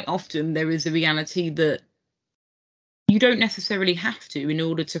think quite often there is a reality that you don't necessarily have to in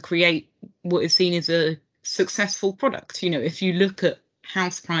order to create what is seen as a successful product. If you look at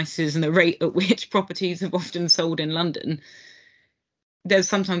house prices and the rate at which properties have often sold in London, there's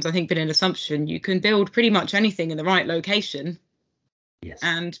sometimes, I think, been an assumption you can build pretty much anything in the right location, yes,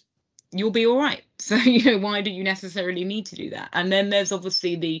 and you'll be all right. So, why do you necessarily need to do that? And then there's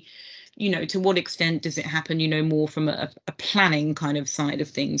obviously the, to what extent does it happen, more from a planning kind of side of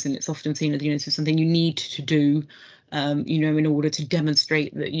things. And it's often seen as, it's something you need to do, in order to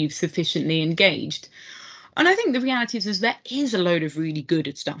demonstrate that you've sufficiently engaged. And I think the reality is there is a load of really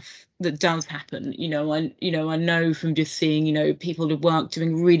good stuff that does happen. I know from just seeing, people who work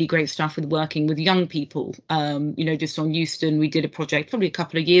doing really great stuff with working with young people. Just on Euston, we did a project probably a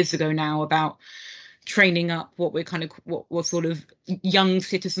couple of years ago now about training up what was sort of young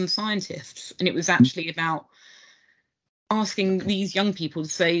citizen scientists. And it was actually about asking these young people to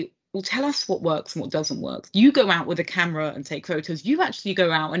say, well, tell us what works and what doesn't work. You go out with a camera and take photos. You actually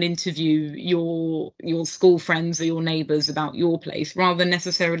go out and interview your school friends or your neighbours about your place, rather than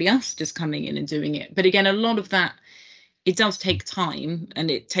necessarily us just coming in and doing it. But again, a lot of that, it does take time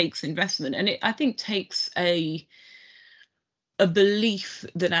and it takes investment. And it, I think, takes a belief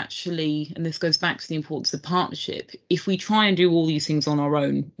that actually, and this goes back to the importance of partnership, if we try and do all these things on our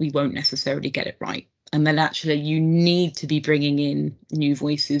own, we won't necessarily get it right. And then actually you need to be bringing in new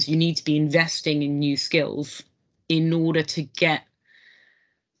voices. You need to be investing in new skills in order to get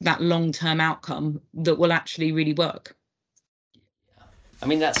that long-term outcome that will actually really work. I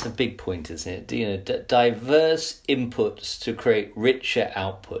mean, that's a big point, isn't it? Diverse inputs to create richer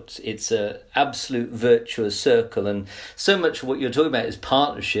outputs. It's an absolute virtuous circle. And so much of what you're talking about is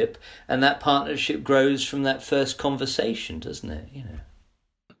partnership. And that partnership grows from that first conversation, doesn't it?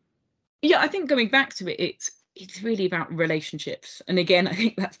 Yeah, I think going back to it, it's really about relationships. And again, I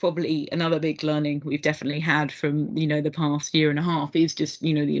think that's probably another big learning we've definitely had from, the past year and a half, is just,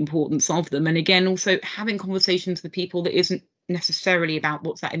 the importance of them. And again, also having conversations with people that isn't necessarily about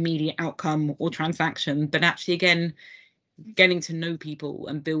what's that immediate outcome or transaction, but actually, again, getting to know people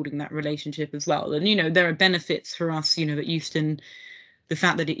and building that relationship as well. And, there are benefits for us, at Euston, the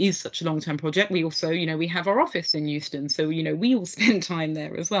fact that it is such a long-term project, we also, we have our office in Euston. So, we all spend time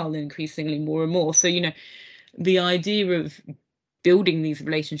there as well, increasingly more and more. So, the idea of building these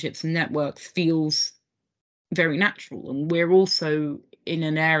relationships and networks feels very natural. And we're also in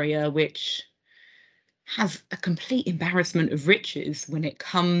an area which has a complete embarrassment of riches when it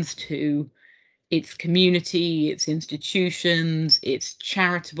comes to its community, its institutions, its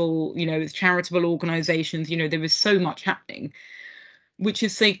charitable organizations. There is so much happening, which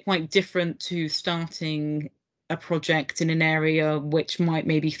is, say, quite different to starting a project in an area which might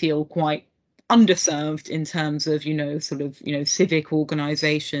maybe feel quite underserved in terms of, civic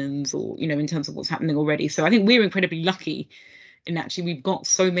organizations, or, in terms of what's happening already. So I think we're incredibly lucky in actually we've got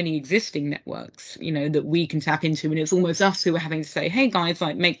so many existing networks, that we can tap into. And it's almost us who are having to say, hey guys,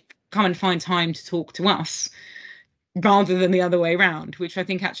 come and find time to talk to us, rather than the other way around, which I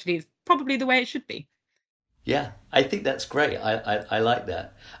think actually is probably the way it should be. Yeah, I think that's great. I like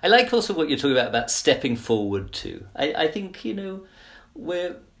that. I like also what you're talking about stepping forward too. I think,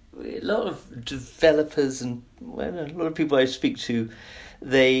 we're a lot of developers and a lot of people I speak to,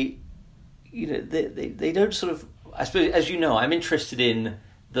 they don't sort of, I suppose, as you know, I'm interested in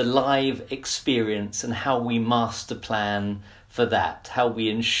the live experience and how we master plan for that, how we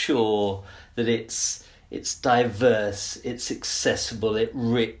ensure that it's diverse, it's accessible, it's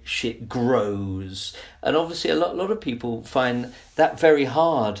rich, it grows. And obviously a lot of people find that very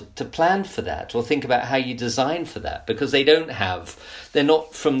hard to plan for that or think about how you design for that, because they're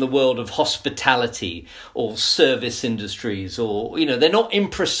not from the world of hospitality or service industries, or, they're not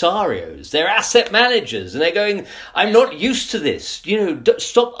impresarios, they're asset managers, and they're going, I'm not used to this,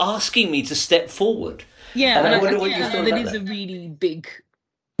 stop asking me to step forward. Yeah, and I wonder what you thought about that is a really big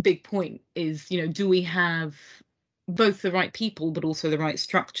point is, do we have both the right people, but also the right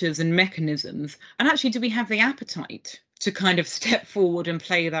structures and mechanisms? And actually, do we have the appetite to kind of step forward and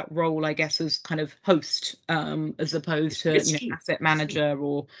play that role, I guess, as kind of host, as opposed to, asset manager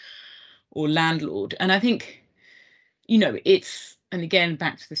or landlord? And I think, and again,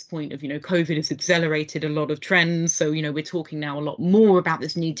 back to this point of, COVID has accelerated a lot of trends. So, we're talking now a lot more about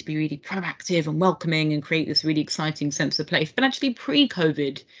this need to be really proactive and welcoming and create this really exciting sense of place. But actually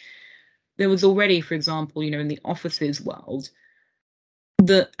pre-COVID, there was already, for example, in the offices world,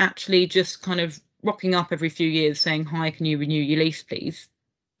 that actually just kind of rocking up every few years saying, hi, can you renew your lease, please?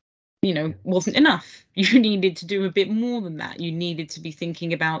 Wasn't enough. You needed to do a bit more than that. You needed to be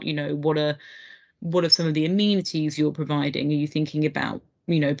thinking about, what are some of the amenities you're providing? Are you thinking about,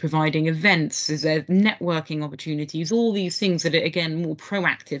 providing events? Is there networking opportunities? All these things that are, again, more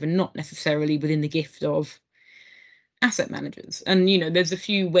proactive and not necessarily within the gift of asset managers. And, there's a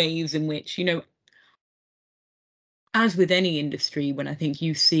few ways in which, as with any industry, when I think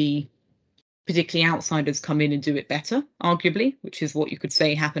you see particularly outsiders come in and do it better, arguably, which is what you could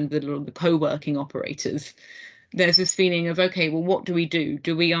say happened with a lot of the co-working operators, there's this feeling of, okay, well, what do we do?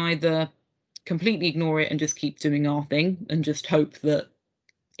 Do we either completely ignore it and just keep doing our thing and just hope that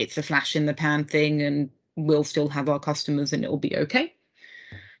it's a flash in the pan thing and we'll still have our customers and it'll be okay?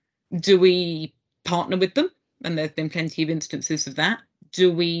 Do we partner with them? And there's been plenty of instances of that.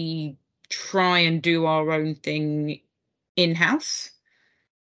 Do we try and do our own thing in-house?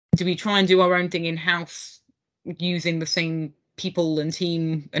 Do we try and do our own thing in-house using the same people and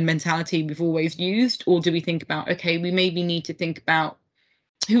team and mentality we've always used? Or do we think about, okay, we maybe need to think about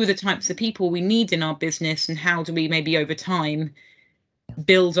who are the types of people we need in our business, and how do we maybe over time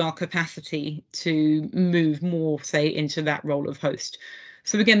build our capacity to move more, say, into that role of host?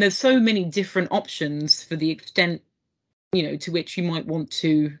 So again, there's so many different options for the extent, to which you might want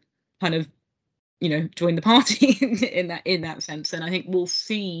to kind of, join the party in that sense. And I think we'll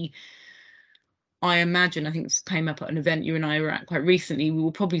see, I imagine, I think this came up at an event you and I were at quite recently, we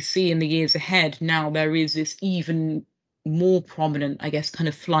will probably see in the years ahead, now there is this even more prominent, I guess, kind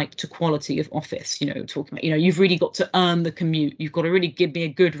of flight to quality of office, talking about, you've really got to earn the commute. You've got to really give me a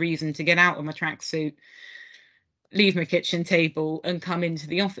good reason to get out of my tracksuit, leave my kitchen table and come into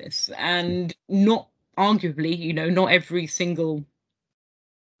the office. And not arguably, not every single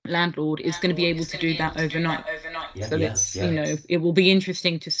landlord is going to be able to do that overnight. Yeah, so it's, it will be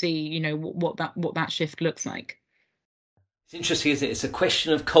interesting to see, what that shift looks like. It's interesting, isn't it? It's a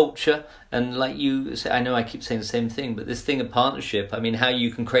question of culture, and like you say, I know I keep saying the same thing, but this thing of partnership, I mean, how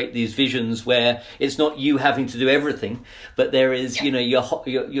you can create these visions where it's not you having to do everything, but there is,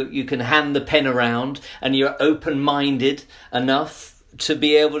 you can hand the pen around and you're open-minded enough to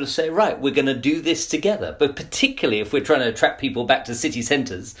be able to say, right, we're going to do this together. But particularly if we're trying to attract people back to city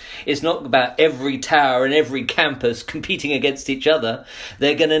centres, it's not about every tower and every campus competing against each other.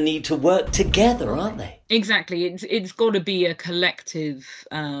 They're going to need to work together, aren't they? Exactly. It's got to be a collective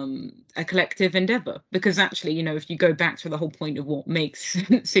endeavour, because actually, if you go back to the whole point of what makes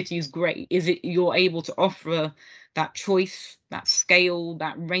cities great, is it you're able to offer that choice, that scale,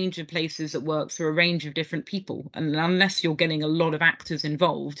 that range of places that works for a range of different people. And unless you're getting a lot of actors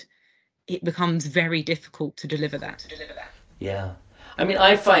involved, it becomes very difficult to deliver that. Yeah. I mean,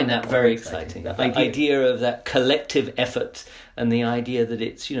 I find that very exciting. The idea of that collective effort and the idea that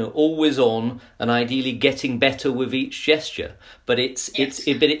it's, always on and ideally getting better with each gesture. But it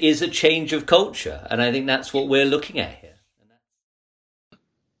is a change of culture. And I think that's what we're looking at here.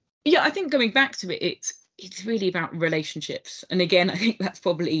 Yeah, I think going back to it, it's really about relationships. And again, I think that's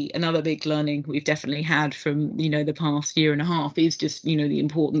probably another big learning we've definitely had from, the past year and a half, is just, the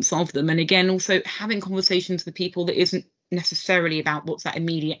importance of them. And again, also having conversations with people that isn't necessarily about what's that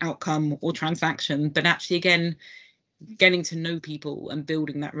immediate outcome or transaction, but actually, again, getting to know people and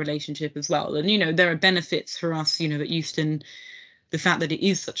building that relationship as well. And, there are benefits for us, at Euston. The fact that it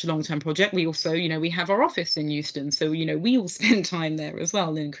is such a long-term project. We also, we have our office in Euston. So, we all spend time there as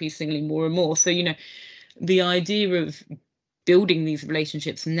well, increasingly more and more. So, the idea of building these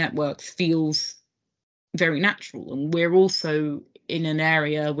relationships and networks feels very natural. And we're also in an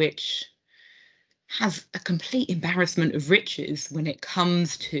area which has a complete embarrassment of riches when it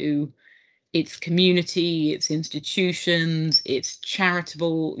comes to its community, its institutions, its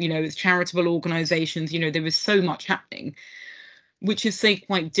charitable organizations. There is so much happening, which is, say,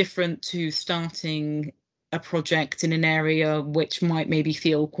 quite different to starting a project in an area which might maybe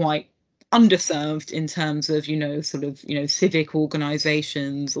feel quite underserved in terms of, civic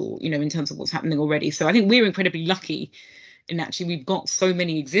organizations, or, in terms of what's happening already. So I think we're incredibly lucky in actually we've got so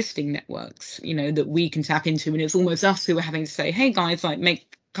many existing networks, that we can tap into. And it's almost us who are having to say, hey guys,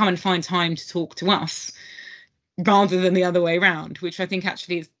 come and find time to talk to us, rather than the other way around, which I think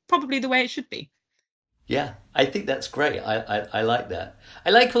actually is probably the way it should be. Yeah, I think that's great. I like that. I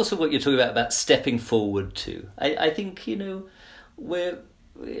like also what you're talking about stepping forward too. I think, we're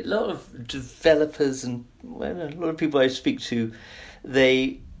a lot of developers and a lot of people I speak to,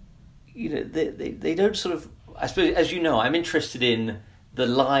 they don't sort of, I suppose, as you know, I'm interested in the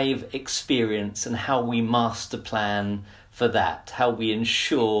live experience and how we master plan for that, how we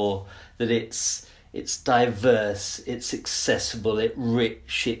ensure that it's diverse, it's accessible, it's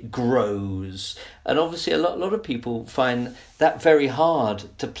rich, it grows. And obviously a lot of people find that very hard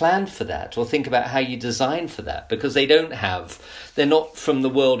to plan for that or think about how you design for that, because they're not from the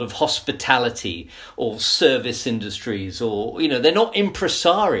world of hospitality or service industries, or, they're not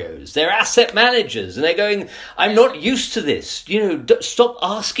impresarios, they're asset managers, and they're going, I'm not used to this, stop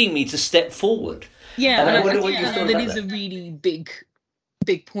asking me to step forward. Yeah, and I wonder what you thought about that. That is a really big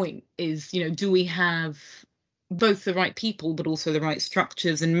point, is, do we have both the right people, but also the right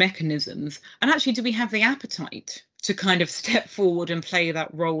structures and mechanisms? And actually, do we have the appetite to kind of step forward and play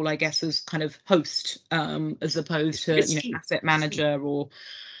that role, I guess, as kind of host, as opposed to, asset manager or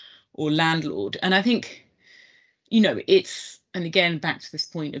landlord? And I think, and again, back to this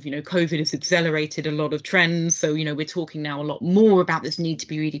point of, COVID has accelerated a lot of trends. So, we're talking now a lot more about this need to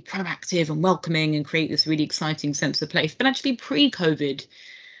be really proactive and welcoming and create this really exciting sense of place. But actually, pre-COVID,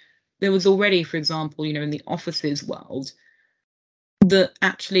 there was already, for example, in the offices world, that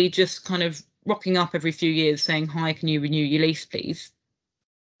actually just kind of rocking up every few years saying, hi, can you renew your lease, please?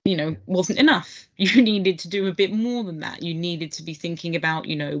 Wasn't enough. You needed to do a bit more than that. You needed to be thinking about,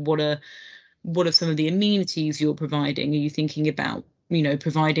 what are some of the amenities you're providing? Are you thinking about,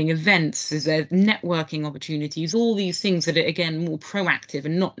 providing events? Is there networking opportunities? All these things that are, again, more proactive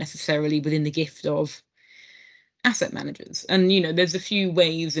and not necessarily within the gift of asset managers. And, there's a few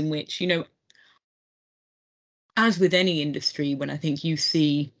ways in which, as with any industry, when I think you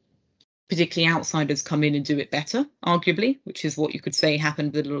see particularly outsiders come in and do it better, arguably, which is what you could say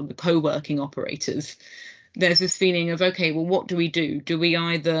happened with a lot of the co-working operators, there's this feeling of, okay, well, what do we do? Do we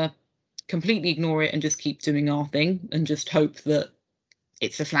either completely ignore it and just keep doing our thing and just hope that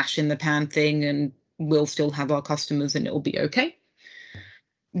it's a flash in the pan thing and we'll still have our customers and it'll be okay?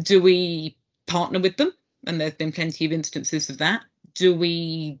 Do we partner with them? And there's been plenty of instances of that. Do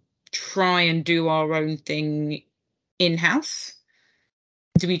we try and do our own thing in-house?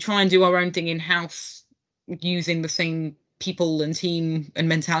 Do we try and do our own thing in-house using the same people and team and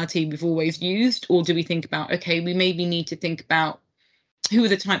mentality we've always used? Or do we think about, okay, we maybe need to think about who are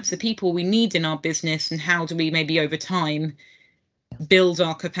the types of people we need in our business, and how do we maybe over time build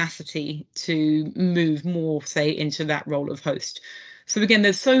our capacity to move more, say, into that role of host? So again,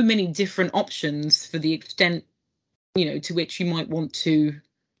 there's so many different options for the extent, to which you might want to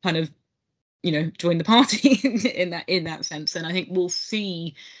kind of, join the party in that sense. And I think we'll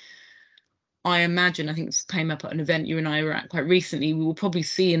see. I imagine, I think this came up at an event you and I were at quite recently, we will probably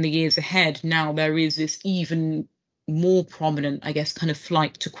see in the years ahead, now there is this even more prominent, I guess, kind of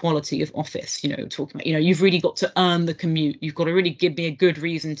flight to quality of office, talking about, you've really got to earn the commute. You've got to really give me a good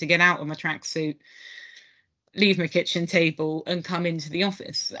reason to get out of my tracksuit, leave my kitchen table and come into the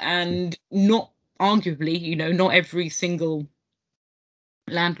office. And not arguably, not every single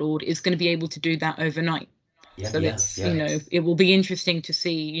landlord is going to be able to do that overnight. So it will be interesting to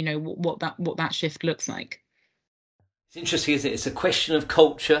see, what that shift looks like. It's interesting, isn't it? It's a question of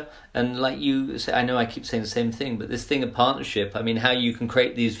culture, and like you say, I know I keep saying the same thing, but this thing of partnership, I mean, how you can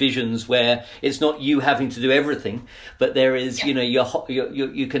create these visions where it's not you having to do everything, but there is,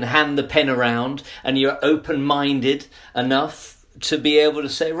 you can hand the pen around and you're open-minded enough to be able to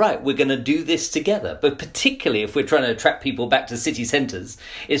say, right, we're going to do this together. But particularly if we're trying to attract people back to city centres,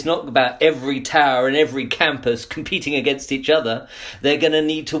 it's not about every tower and every campus competing against each other. They're going to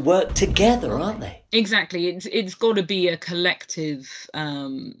need to work together, aren't they? Exactly. It's got to be a collective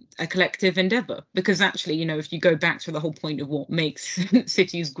endeavour, because actually, if you go back to the whole point of what makes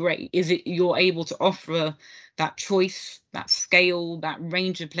cities great, is it you're able to offer that choice, that scale, that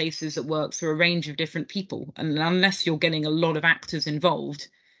range of places that works for a range of different people. And unless you're getting a lot of actors involved,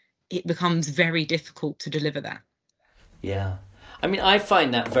 it becomes very difficult to deliver that. Yeah. I mean, I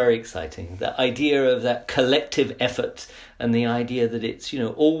find that very exciting, the idea of that collective effort and the idea that it's,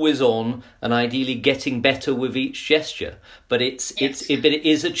 always on and ideally getting better with each gesture. But it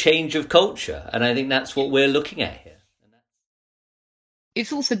is a change of culture. And I think that's what we're looking at here.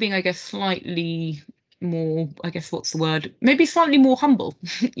 It's also being, I guess, slightly more, I guess, what's the word? Maybe slightly more humble,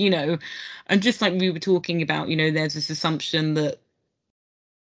 and just like we were talking about, there's this assumption that,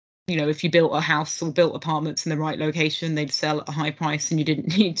 if you built a house or built apartments in the right location, they'd sell at a high price and you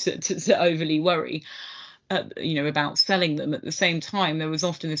didn't need to overly worry, about selling them. At the same time, there was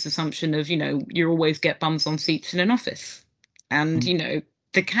often this assumption of, you always get bums on seats in an office. And,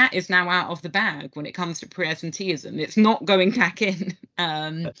 the cat is now out of the bag when it comes to presenteeism. It's not going back in.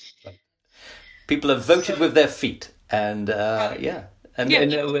 People have voted with their feet, and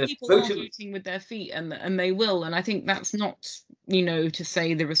people are voting with their feet, and they will. And I think that's not, to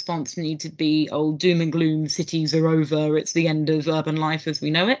say the response need to be, doom and gloom, cities are over, it's the end of urban life as we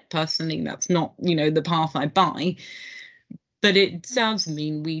know it. Personally, that's not, the path I buy. But it does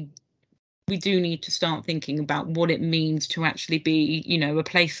mean we do need to start thinking about what it means to actually be, a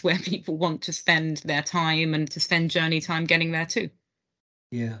place where people want to spend their time and to spend journey time getting there too.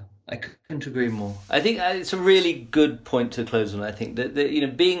 Yeah, I couldn't agree more. I think it's a really good point to close on. I think that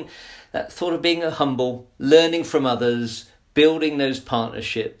being that thought of being a humble, learning from others, building those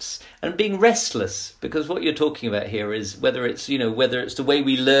partnerships, and being restless, because what you're talking about here is whether it's the way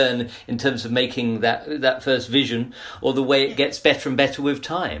we learn in terms of making that first vision, or the way it gets better and better with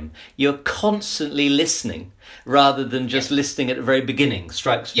time. You're constantly listening rather than just listening at the very beginning.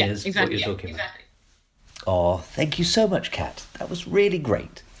 Strikes me as what you're talking about. Oh, thank you so much, Kat. That was really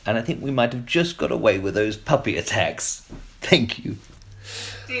great. And I think we might have just got away with those puppy attacks. Thank you.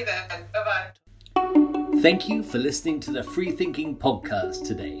 See you then. Bye-bye. Thank you for listening to the Free Thinking Podcast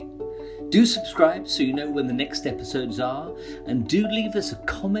today. Do subscribe so you know when the next episodes are, and do leave us a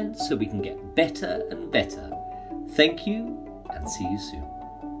comment so we can get better and better. Thank you, and see you soon.